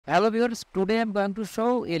Hello viewers, today I am going to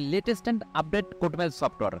show a latest and update CodeMail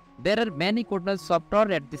software. There are many CodeMail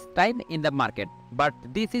software at this time in the market, but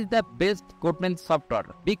this is the best CodeMail software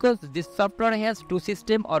because this software has two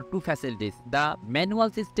systems or two facilities, the manual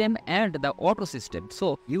system and the auto system.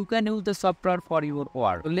 So you can use the software for your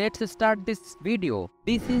work. So let's start this video.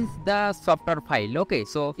 This is the software file. Okay,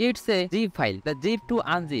 so it's a zip file, the zip to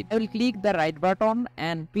unzip. I will click the right button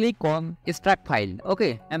and click on extract file.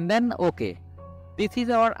 Okay, and then okay. This is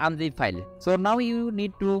our unzip file. So now you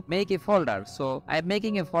need to make a folder. So I am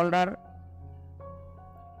making a folder.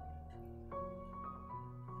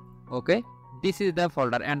 Okay, this is the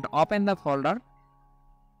folder and open the folder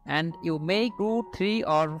and you make 2, 3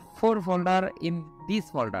 or 4 folder in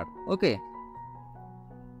this folder. Okay.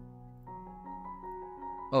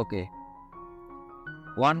 Okay.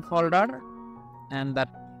 1 folder and the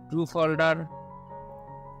 2 folder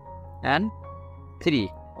and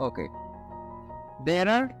 3. Okay. There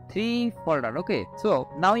are 3 folders. Okay, so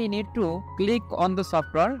now you need to click on the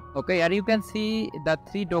software. Okay, here you can see the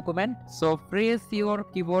 3 documents. So press your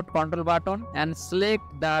keyboard control button and select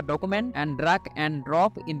the document and drag and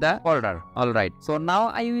drop in the folder. Alright, so now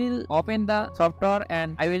I will open the software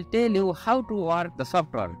and I will tell you how to work the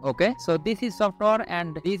software. Okay, so this is software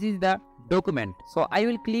and this is the document. So I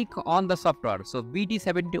will click on the software. So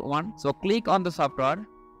bd71. So click on the software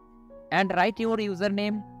and write your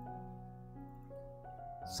username.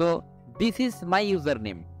 So this is my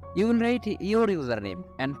username. You will write your username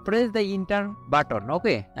and press the enter button.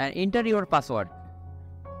 Okay, and enter your password.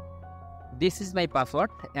 This is my password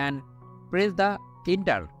and press the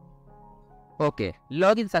enter. Okay,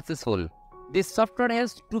 login successful. This software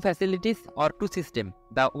has 2 facilities or 2 systems.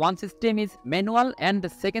 The one system is manual and the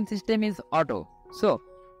second system is auto. So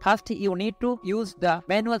first you need to use the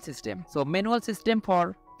manual system. So manual system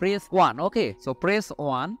for press 1. Okay, so press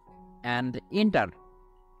 1 and enter.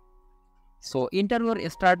 So enter your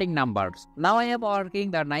starting numbers. Now I am working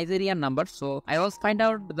the Nigerian number. So I was find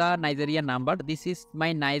out the Nigerian number. This is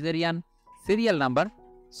my Nigerian serial number.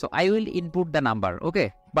 So I will input the number.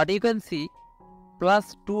 Okay. But you can see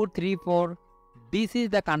 +234. This is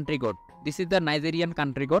the country code. This is the Nigerian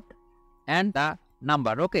country code and the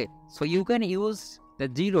number. Okay. So you can use the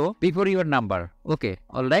 0 before your number. Okay.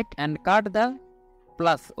 Alright. And cut the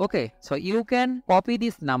plus. Okay. So you can copy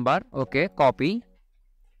this number. Okay. Copy.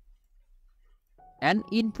 And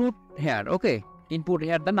input here. Okay, input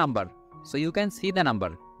here the number. So you can see the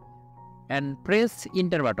number and press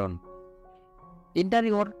enter button. Enter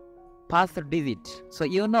your first digit. So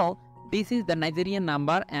you know this is the Nigerian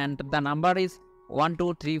number and the number is 1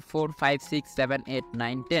 2 3 4 5 6 7 8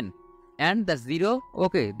 9 10 and the 0.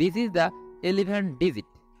 Okay, this is the 11 digit.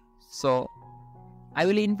 So I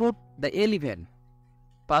will input the 11.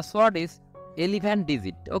 Password is 11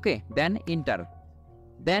 digit. Okay, then enter.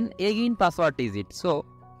 Then again password digit. So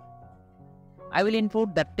I will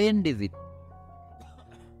input the 10 digit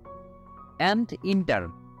and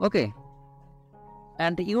enter. Okay,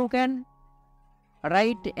 and you can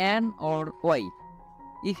write N or Y.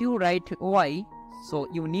 If you write Y, so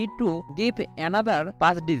you need to give another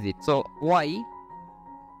pass digit. So Y,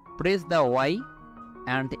 press the Y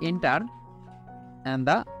and enter and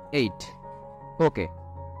the 8. Okay,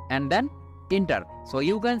 and then enter. So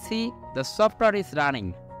you can see the software is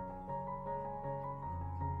running.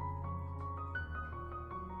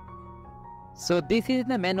 So this is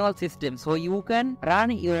the manual system. So you can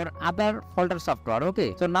run your other folder software.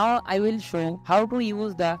 Okay. So now I will show how to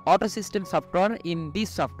use the auto system software in this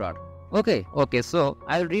software. Okay. Okay. So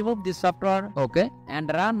I will remove this software. Okay.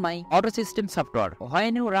 And run my auto system software.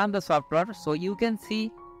 When you run the software, so you can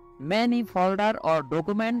see many folder or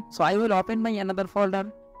document. So I will open my another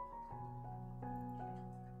folder.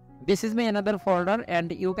 This is my another folder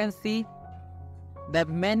and you can see the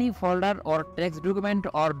many folder or text document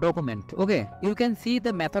or document. Okay, you can see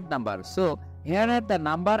the method number. So here are the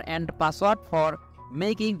number and password for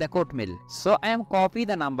making the CodeMail. So I am copy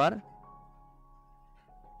the number,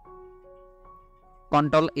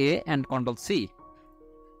 Ctrl A and Ctrl C.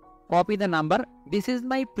 Copy the number. This is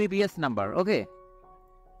my previous number. Okay.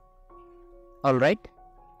 Alright.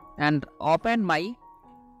 And open my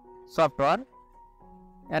software.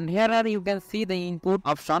 And here are you can see the input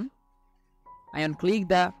option. I will click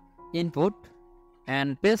the input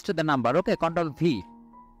and paste the number. Okay, Ctrl V.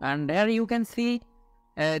 And here you can see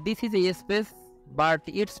this is a space, but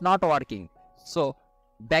it's not working. So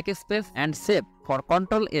backspace and save for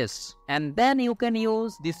Ctrl S. And then you can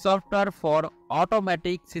use this software for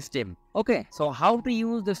automatic system. Okay, so how to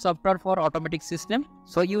use the software for automatic system?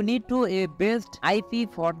 So you need to a best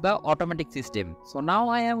IP for the automatic system. So now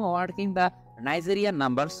I am working the Nigerian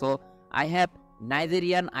number. So I have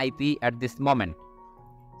Nigerian IP at this moment.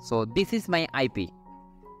 So this is my IP.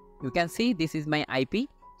 You can see this is my IP.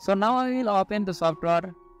 So now I will open the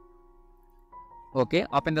software. Okay,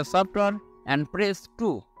 open the software and press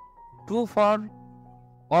 2. 2 for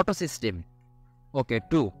auto system. Okay,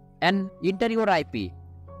 2. And enter your IP.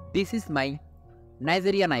 This is my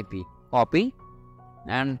Nigerian IP. Copy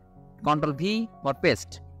and Ctrl V for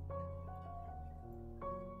paste.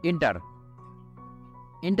 Enter.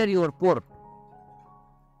 Enter your port.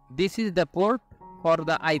 This is the port for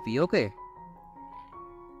the IP. Okay.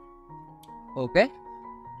 Okay.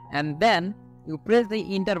 And then you press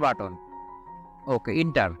the enter button. Okay,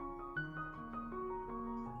 enter.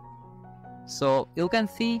 So you can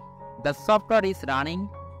see the software is running,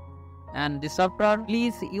 and the software,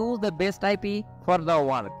 please use the best IP for the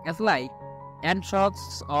work, as like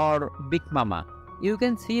Anshots or Big Mama. You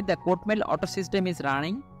can see the code mail auto system is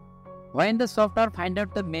running. When the software find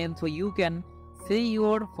out the mail, so you can see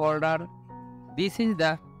your folder. This is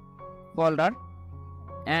the folder,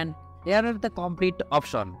 and here are the complete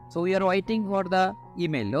option. So we are waiting for the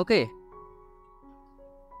email. Okay.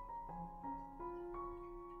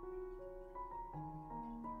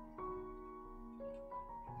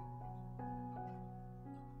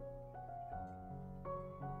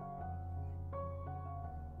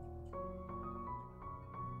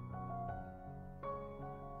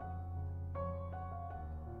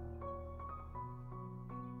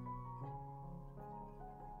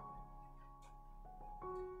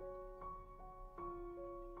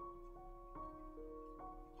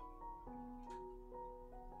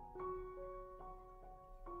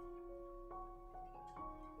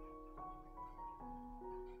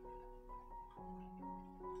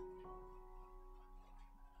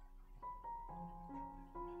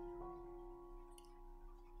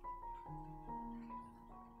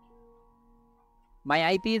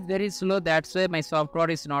 My IP is very slow, that's why my software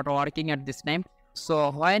is not working at this time.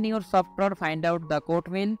 So when your software find out the code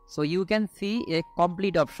mail, so you can see a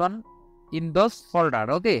complete option in those folder.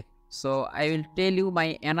 Okay. So I will tell you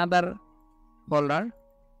my another folder.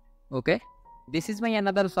 Okay. This is my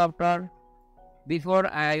another software before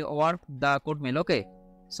I work the code mail. Okay.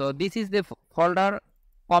 So this is the folder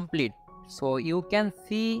complete. So you can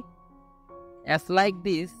see as like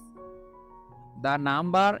this, the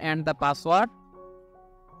number and the password,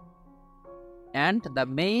 and the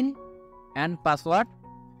mail and password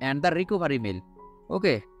and the recovery mail.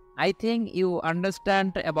 Okay, I think you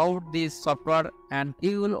understand about this software and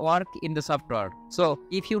you will work in the software. So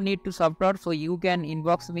if you need to software, so you can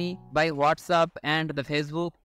inbox me by WhatsApp and the Facebook.